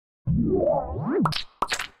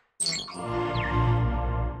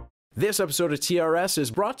This episode of TRS is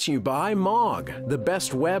brought to you by Mog, the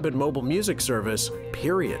best web and mobile music service,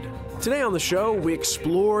 period. Today on the show, we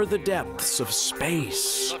explore the depths of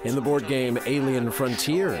space in the board game Alien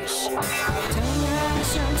Frontiers.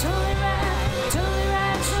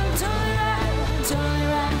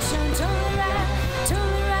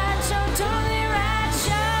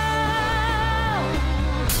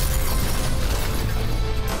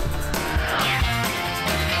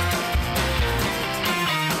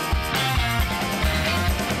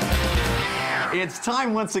 It's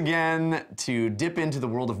time once again to dip into the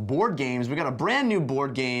world of board games. We got a brand new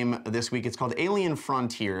board game this week. It's called Alien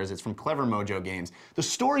Frontiers. It's from Clever Mojo Games. The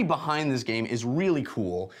story behind this game is really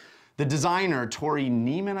cool. The designer, Tori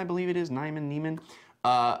Neiman, I believe it is, Neiman,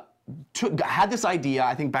 had this idea,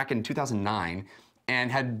 I think back in 2009,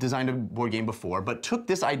 and had designed a board game before, but took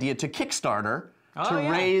this idea to Kickstarter to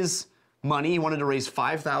raise money. He wanted to raise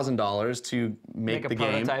 $5,000 to make the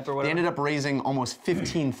game. Prototype or whatever. They ended up raising almost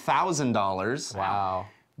 $15,000. Wow.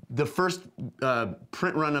 The first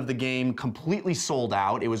print run of the game completely sold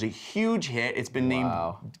out. It was a huge hit. It's been named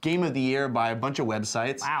Game of the Year by a bunch of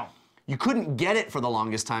websites. Wow. You couldn't get it for the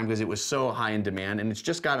longest time because it was so high in demand, and it's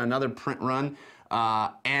just got another print run,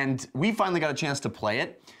 and we finally got a chance to play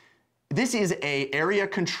it. This is a area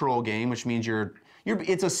control game, which means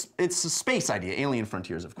it's a space idea, Alien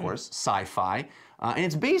Frontiers, of course, sci-fi, and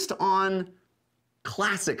it's based on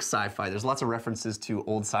classic sci-fi. There's lots of references to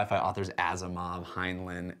old sci-fi authors, Asimov,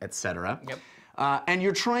 Heinlein, etc. Yep. And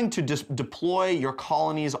you're trying to deploy your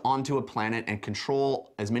colonies onto a planet and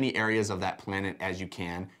control as many areas of that planet as you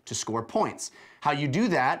can to score points. How you do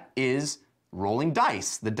that is rolling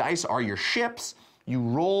dice. The dice are your ships. You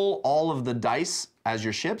roll all of the dice as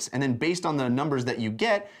your ships, and then based on the numbers that you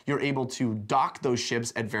get, you're able to dock those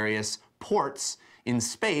ships at various ports in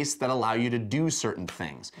space that allow you to do certain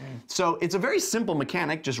things. So it's a very simple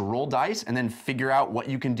mechanic, just roll dice and then figure out what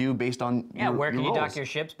you can do based on your where can you rolls. dock your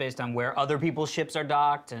ships based on where other people's ships are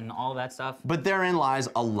docked and all that stuff. But therein lies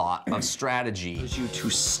a lot of strategy. You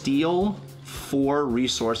to steal 4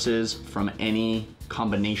 resources from any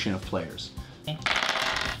combination of players.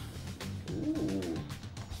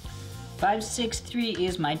 5, 6, 3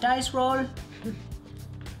 is my dice roll.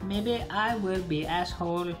 Maybe I will be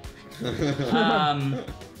asshole. I'm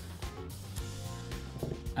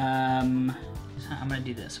gonna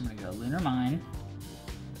do this. I'm gonna go Lunar Mine.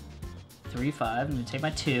 3, 5. I'm gonna take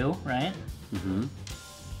my 2, right? Mm-hmm.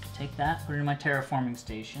 Take that, put it in my terraforming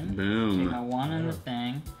station. Boom. Take my 1 in the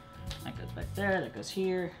thing. That goes back there, that goes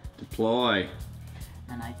here. Deploy.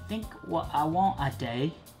 And I think what I want a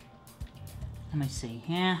day. Let me see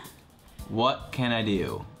here. What can I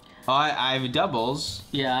do? Oh, I have doubles.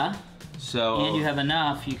 Yeah. So. And you have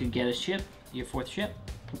enough, you could get a ship, your 4th ship.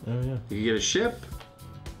 Oh yeah. You could get a ship.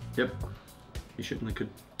 Yep. You certainly could.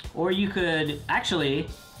 Or you could, actually,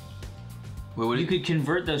 you could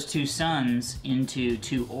convert those 2 suns into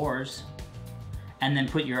 2 ores, and then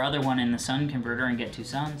put your other one in the sun converter and get 2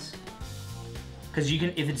 suns. Because you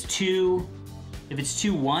can, if it's two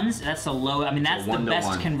 1s, that's the low. I mean, that's the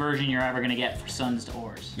best conversion you're ever gonna get for suns to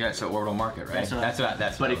ores. Yeah, so orbital market, right?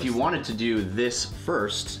 That's But if you wanted to do this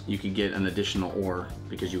first, you could get an additional ore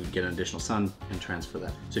because you would get an additional sun and transfer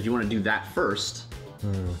that. So if you want to do that first,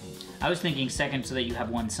 I was thinking second, so that you have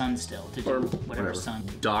 1 sun still to do whatever sun.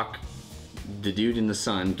 Dock the dude in the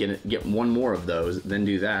sun, get 1 more of those, then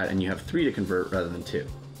do that, and you have 3 to convert rather than 2.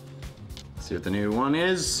 See what the new one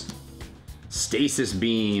is. Stasis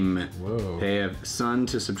beam. Whoa. Pay a sun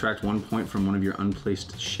to subtract 1 point from one of your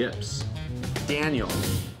unplaced ships. Daniel,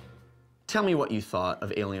 tell me what you thought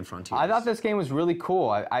of Alien Frontiers. I thought this game was really cool.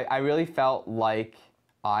 I really felt like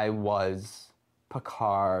I was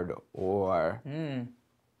Picard or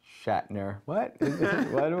Shatner. What?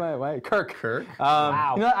 What am I? What? Kirk.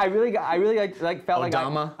 Wow. You know, I really felt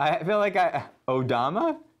Odama? like I feel like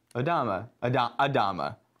Odama.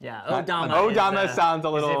 Yeah, Odama sounds a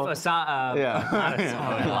little. Not a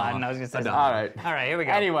line. I was gonna say something. All right. All right, here we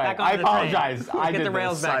go. Anyway, back I onto the train. apologize. I Get did the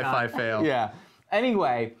rails this. back Sci-fi on. fail. Yeah.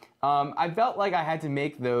 Anyway, I felt like I had to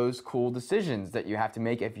make those cool decisions that you have to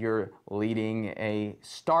make if you're leading a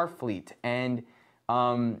Starfleet, and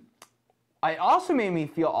it also made me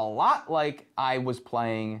feel a lot like I was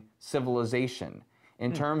playing Civilization.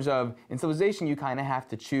 In terms of, in Civilization, you kind of have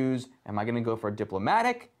to choose: am I going to go for a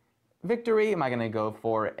diplomatic victory? Am I going to go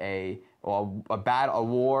for a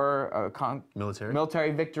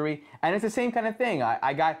military victory? And it's the same kind of thing.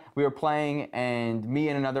 We were playing, and me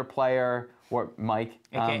and another player, or Mike,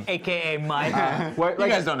 AKA Mike. you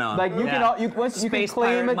guys don't know him. Like you can claim Space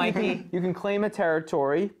pirate it. Mikey. You can claim a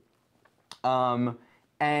territory,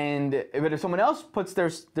 but if someone else puts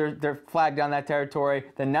their flag down that territory,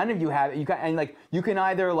 then none of you have it. You can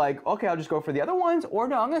either like, okay, I'll just go for the other ones, or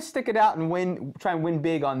no, I'm gonna stick it out and try and win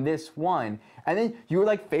big on this one. And then you were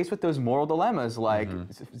like faced with those moral dilemmas, like,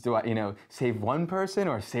 do I, save one person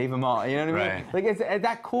or save them all? You know what I mean? Right. Like it's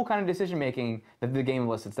that cool kind of decision making that the game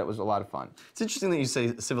elicits. That was a lot of fun. It's interesting that you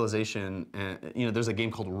say Civilization. There's a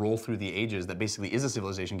game called Roll Through the Ages that basically is a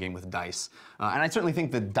Civilization game with dice, and I certainly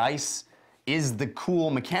think the dice is the cool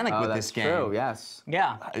mechanic with this game. True, yes.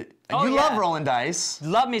 Yeah. You love rolling dice.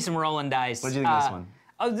 Love me some rolling dice. What did you think of this one?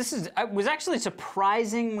 Oh, it was actually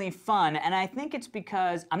surprisingly fun, and I think it's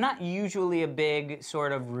because I'm not usually a big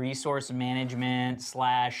sort of resource management /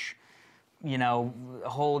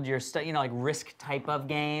 hold your stuff, like risk type of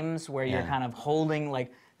games where you're kind of holding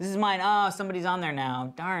like, this is mine, oh, somebody's on there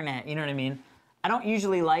now, darn it, you know what I mean? I don't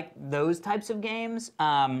usually like those types of games.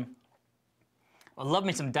 I love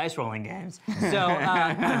me some dice rolling games. So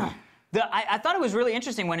I thought it was really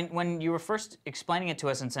interesting when you were first explaining it to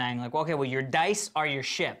us and saying like, well, okay, well your dice are your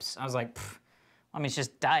ships. I was like, I mean, it's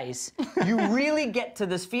just dice. You really get to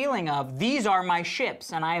this feeling of these are my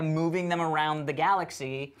ships and I am moving them around the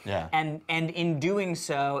galaxy. Yeah. And in doing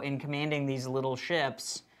so, in commanding these little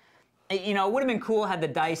ships, it would have been cool had the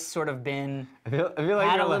dice sort of been I feel like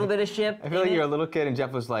had you're a little bit of ship. I feel like you're a little kid and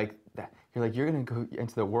Jeff was like, you're gonna go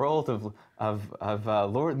into the world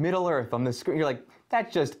of Lord Middle Earth on the screen. You're like,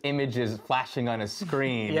 that's just images flashing on a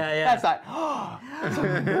screen. Yeah. That's not.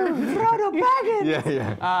 Frodo Baggins.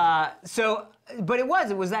 Yeah. But it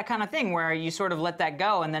was that kind of thing where you sort of let that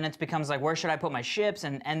go, and then it becomes like, where should I put my ships?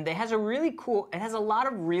 And it has a lot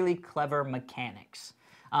of really clever mechanics.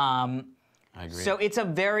 I agree. So it's a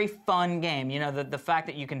very fun game. The fact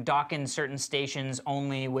that you can dock in certain stations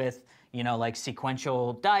only with like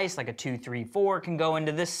sequential dice, like a 2, 3, 4 can go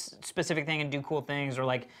into this specific thing and do cool things, or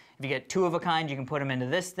like if you get 2 of a kind, you can put them into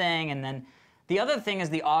this thing. And then the other thing is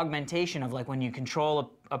the augmentation of like when you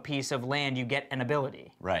control a piece of land, you get an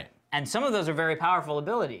ability. Right. And some of those are very powerful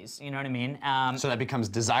abilities, you know what I mean? So that becomes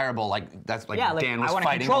desirable, that's like yeah, like Dan was I want to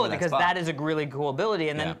fighting control over it because spot. that is a really cool ability.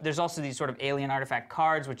 And then Yeah. there's also these sort of alien artifact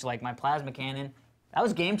cards, which like my plasma cannon, that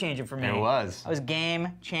was game changer for me. It was. That was game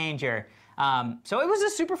changer. So it was a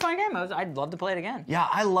super fun game. I'd love to play it again. Yeah,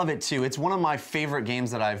 I love it too. It's one of my favorite games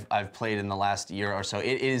that I've played in the last year or so.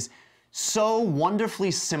 It is so wonderfully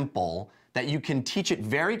simple that you can teach it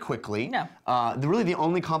very quickly. Yeah. Really the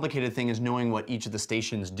only complicated thing is knowing what each of the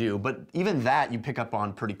stations do, but even that you pick up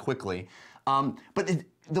on pretty quickly.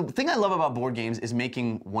 The thing I love about board games is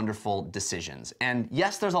making wonderful decisions. And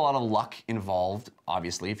yes, there's a lot of luck involved,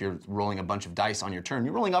 obviously. If you're rolling a bunch of dice on your turn,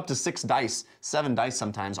 you're rolling up to 6 dice, 7 dice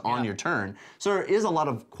sometimes on your turn. So there is a lot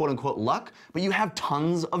of quote unquote luck, but you have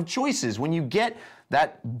tons of choices. When you get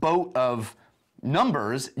that boat of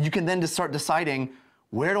numbers, you can then just start deciding,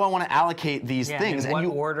 where do I want to allocate these things? In what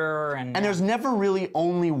order? And there's never really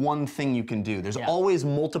only one thing you can do. There's always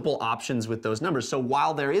multiple options with those numbers. So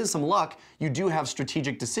while there is some luck, you do have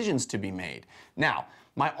strategic decisions to be made. Now,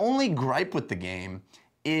 my only gripe with the game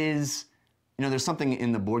is, there's something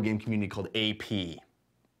in the board game community called AP,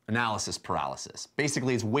 analysis paralysis.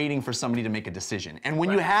 Basically, it's waiting for somebody to make a decision. And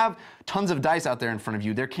when you have tons of dice out there in front of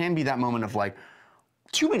you, there can be that moment of like,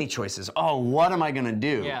 too many choices. Oh, what am I gonna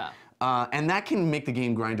do? Yeah. And that can make the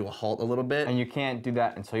game grind to a halt a little bit. And you can't do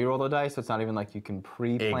that until you roll the dice, so it's not even like you can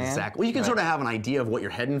pre-plan. Exactly. Well, you can sort of have an idea of what you're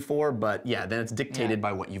heading for, but yeah, then it's dictated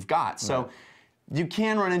by what you've got. So you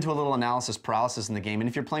can run into a little analysis paralysis in the game, and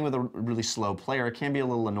if you're playing with a really slow player, it can be a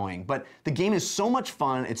little annoying. But the game is so much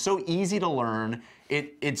fun. It's so easy to learn.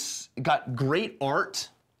 It's got great art.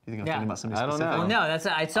 You think I'm thinking about something I don't specific? know.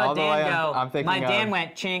 No, I saw Although Dan I'm go, thinking Dan of-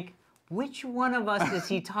 went, chink, which one of us is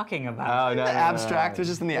he talking about? Oh, no, The no, abstract, which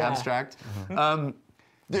is in the abstract.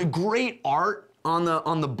 The great art on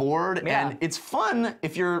the board, and it's fun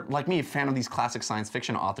if you're like me, a fan of these classic science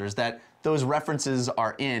fiction authors, that those references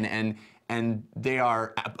are in and they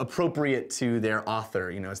are appropriate to their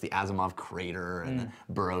author. It's the Asimov crater and the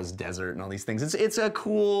Burroughs Desert and all these things. It's a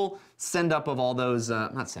cool send up of all those,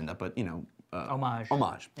 not send up, but Homage.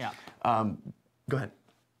 Homage. Yeah. Go ahead.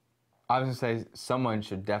 I was gonna say someone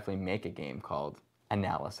should definitely make a game called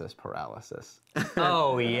Analysis Paralysis.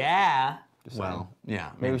 Oh, yeah. Well, yeah.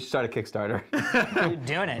 Maybe we should start a Kickstarter. You're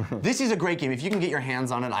doing it. This is a great game. If you can get your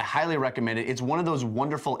hands on it, I highly recommend it. It's one of those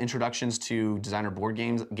wonderful introductions to designer board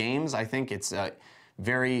games. I think it's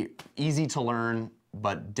very easy to learn,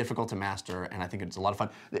 but difficult to master, and I think it's a lot of fun.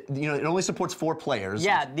 It only supports 4 players.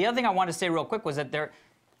 Yeah, the other thing I wanted to say real quick was that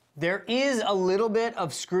there is a little bit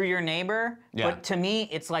of screw your neighbor, but to me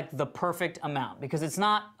it's like the perfect amount, because it's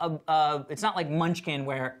not like Munchkin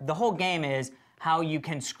where the whole game is how you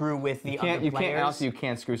can screw with the other You players.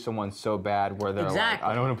 can't screw someone so bad where they're like, Exactly.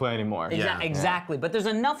 I don't want to play anymore. Exactly. But there's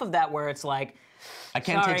enough of that where it's like, I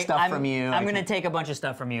can't take stuff from you. I'm going to take a bunch of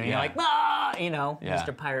stuff from you. And you're Yeah. like, ah, you know, Yeah.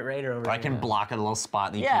 Mr. Pirate Raider over Or I here. can block at a little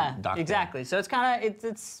spot that you Yeah, can duck to. exactly. So it's kind of,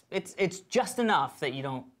 it's just enough that you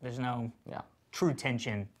don't, there's no true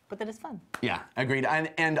tension, but that it's fun. Yeah, agreed.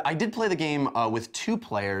 And I did play the game with 2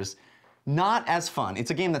 players. Not as fun. It's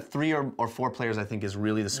a game that 3 or 4 players I think is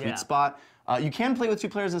really the sweet spot. You can play with 2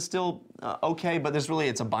 players and still okay, but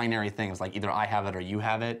it's a binary thing. It's like either I have it or you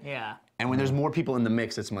have it. Yeah. And when there's more people in the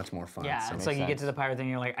mix, it's much more fun. Yeah, So it's like you get to the pirate thing,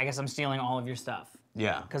 and you're like, I guess I'm stealing all of your stuff.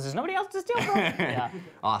 yeah. Because there's nobody else to steal from. Yeah.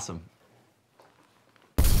 Awesome.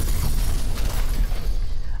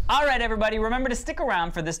 All right, everybody, remember to stick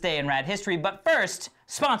around for this day in rad history. But first,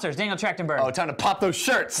 sponsors, Daniel Trachtenberg. Oh, time to pop those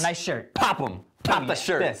shirts. Nice shirt. Pop them. Pop the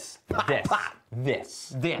shirt.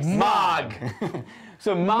 This. Mog.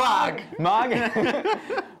 So Mog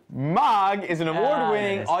is an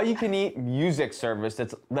award-winning, it is. all-you-can-eat music service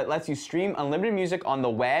that lets you stream unlimited music on the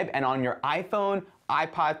web and on your iPhone,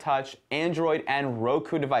 iPod Touch, Android, and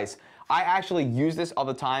Roku device. I actually use this all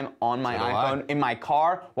the time on my iPhone, in my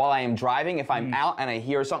car, while I am driving. If I'm out and I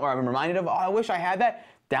hear something or I'm reminded of, oh, I wish I had that,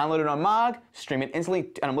 download it on Mog, stream it instantly,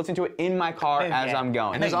 and I'm listening to it in my car as I'm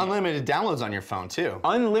going. And there's unlimited downloads on your phone, too.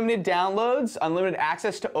 Unlimited downloads, unlimited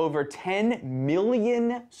access to over 10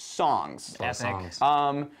 million songs. Epic.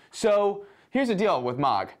 So here's the deal with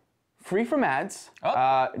Mog. Free from ads,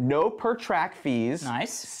 no per track fees,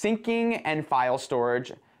 Nice. syncing and file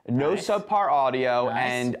storage, no subpar audio,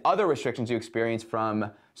 and other restrictions you experience from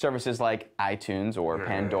services like iTunes or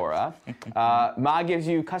Pandora. Mog gives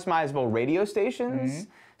you customizable radio stations,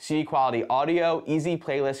 CD quality audio, easy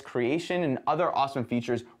playlist creation, and other awesome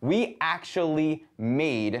features. We actually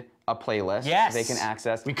made a playlist they can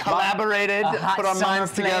access. We collaborated, put our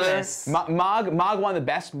minds together. Mog won the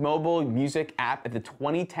Best Mobile Music App at the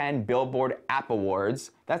 2010 Billboard App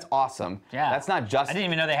Awards. That's awesome. Yeah. That's not just I didn't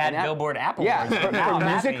even know they had an app. Billboard App Awards. Yeah, Now for I'm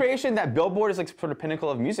music happy. creation, that Billboard is like sort of pinnacle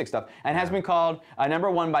of music stuff, and has been called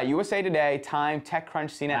 #1 by USA Today, Time,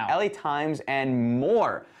 TechCrunch, CNN, LA Times, and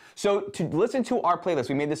more. So to listen to our playlist,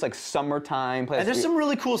 we made this like summertime playlist. And there's some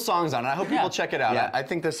really cool songs on it. I hope people check it out. Yeah. I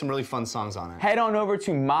think there's some really fun songs on it. Head on over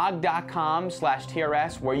to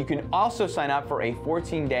mog.com/TRS, where you can also sign up for a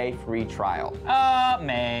 14-day free trial.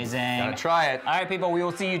 Amazing. Gotta try it. All right, people, we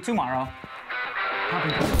will see you tomorrow.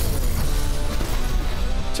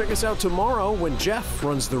 Check us out tomorrow when Jeff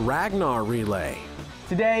runs the Ragnar Relay.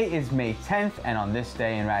 Today is May 10th, and on this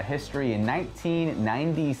day in rad history in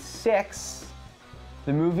 1996,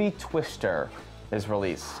 the movie Twister is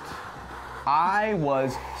released. I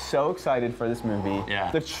was so excited for this movie. Yeah.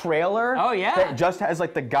 The trailer that just has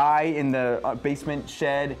like the guy in the basement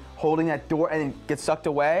shed holding that door and then gets sucked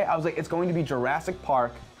away. I was like, it's going to be Jurassic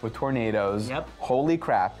Park with tornadoes. Yep. Holy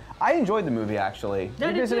crap. I enjoyed the movie actually. Yeah,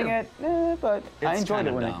 I did Revisiting too. it, but I It's enjoyed kind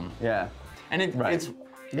it of when dumb. yeah. And it's one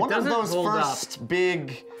of doesn't those hold up. first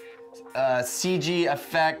big CG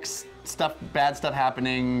effects, bad stuff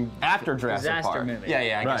happening. After Jurassic Disaster Park. movie. Yeah, I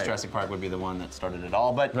guess Right. Jurassic Park would be the one that started it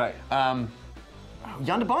all. But Right.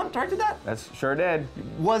 Jan de Bont directed that? That's sure did.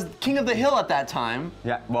 Was King of the Hill at that time.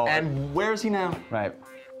 Yeah, well, And where is he now? right.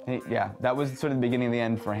 Yeah, that was sort of the beginning of the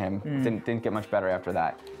end for him. Didn't get much better after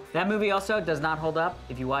that. That movie also does not hold up.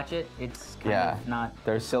 If you watch it, it's kind of not.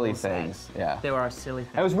 There's silly so sad. things. Yeah. There are silly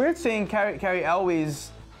things. It was weird seeing Carrie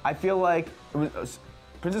Elwes. I feel like it was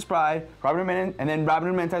Princess Bride, Robert Menendez, and then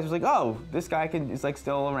Robert Menendez was like, oh, this guy is like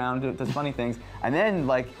still around, does funny things, and then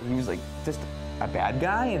like he was like just a bad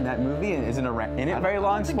guy in that movie and isn't in it very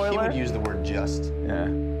long. I think Spoiler. he would use the word just. Yeah.